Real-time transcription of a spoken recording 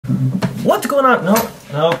What's going on?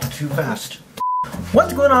 No, too fast.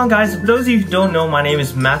 What's going on, guys? For those of you who don't know, my name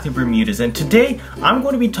is Matthew Bermudez, and today I'm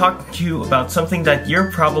going to be talking to you about something that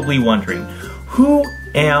you're probably wondering. Who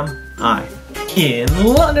am I? In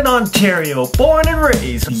London, Ontario, born and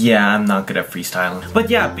raised. Yeah, I'm not good at freestyling. But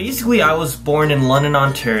yeah, basically I was born in London,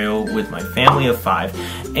 Ontario with my family of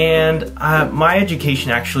 5. And my education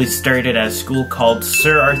actually started at a school called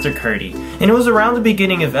Sir Arthur Carty. And it was around the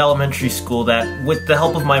beginning of elementary school that, with the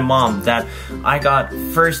help of my mom, that I got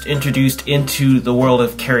first introduced into the world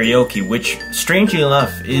of karaoke, which, strangely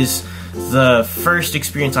enough, is the first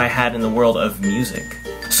experience I had in the world of music.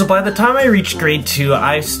 So by the time I reached grade 2,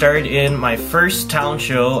 I starred in my first talent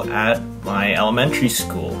show at my elementary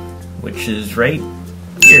school, which is right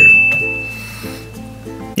here.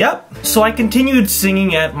 Yep. So I continued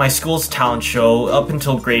singing at my school's talent show up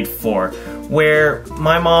until grade 4, where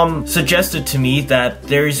my mom suggested to me that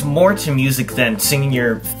there's more to music than singing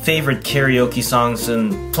your favorite karaoke songs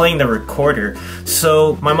and playing the recorder.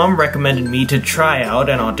 So my mom recommended me to try out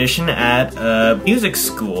an audition at a music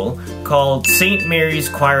school called St. Mary's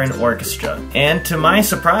Choir and Orchestra. And to my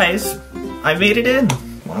surprise, I made it in.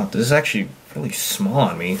 Wow, this is actually really small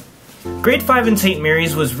on me. Grade 5 in St.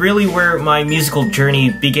 Mary's was really where my musical journey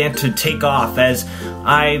began to take off, as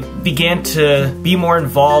I began to be more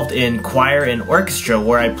involved in choir and orchestra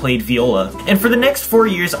where I played viola. And for the next 4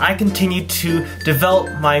 years, I continued to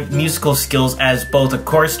develop my musical skills as both a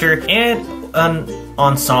chorister and an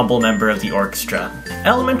ensemble member of the orchestra.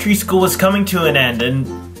 Elementary school was coming to an end,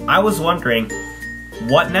 and I was wondering,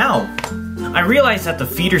 what now? I realized that the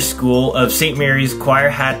feeder school of St. Mary's Choir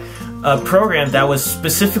had a program that was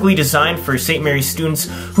specifically designed for St. Mary's students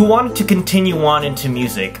who wanted to continue on into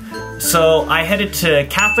music. So I headed to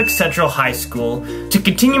Catholic Central High School to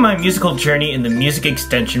continue my musical journey in the music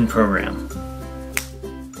extension program.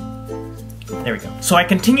 There we go. So I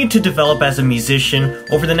continued to develop as a musician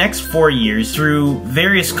over the next 4 years through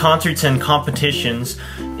various concerts and competitions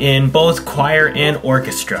in both choir and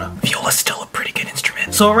orchestra. Viola's still a pretty good instrument.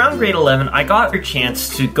 So around grade 11, I got a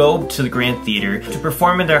chance to go to the Grand Theatre to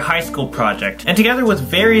perform in their high school project. And together with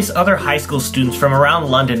various other high school students from around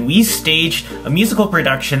London, we staged a musical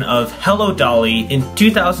production of Hello Dolly in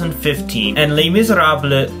 2015 and Les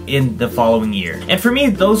Miserables in the following year. And for me,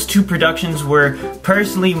 those two productions were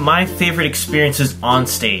personally my favorite experiences on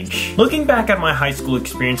stage. Looking back at my high school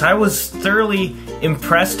experience, I was thoroughly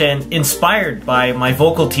impressed and inspired by my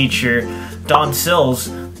vocal teacher, Don Sills,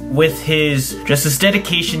 with his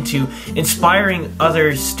dedication to inspiring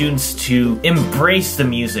other students to embrace the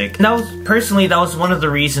music. And that was one of the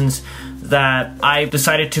reasons that I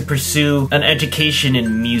decided to pursue an education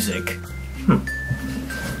in music.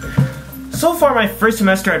 So far, my first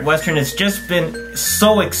semester at Western has just been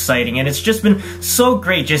so exciting, and it's just been so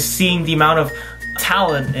great just seeing the amount of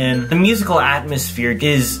talent and the musical atmosphere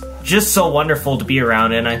is just so wonderful to be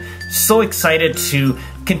around, and I'm so excited to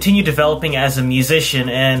continue developing as a musician,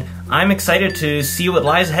 and I'm excited to see what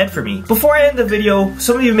lies ahead for me. Before I end the video,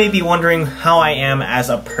 some of you may be wondering how I am as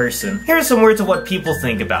a person. Here are some words of what people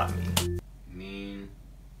think about me. Mean.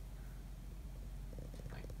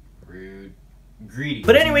 Rude. Greedy.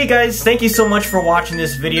 But anyway, guys, thank you so much for watching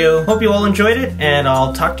this video. Hope you all enjoyed it, and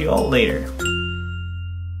I'll talk to you all later.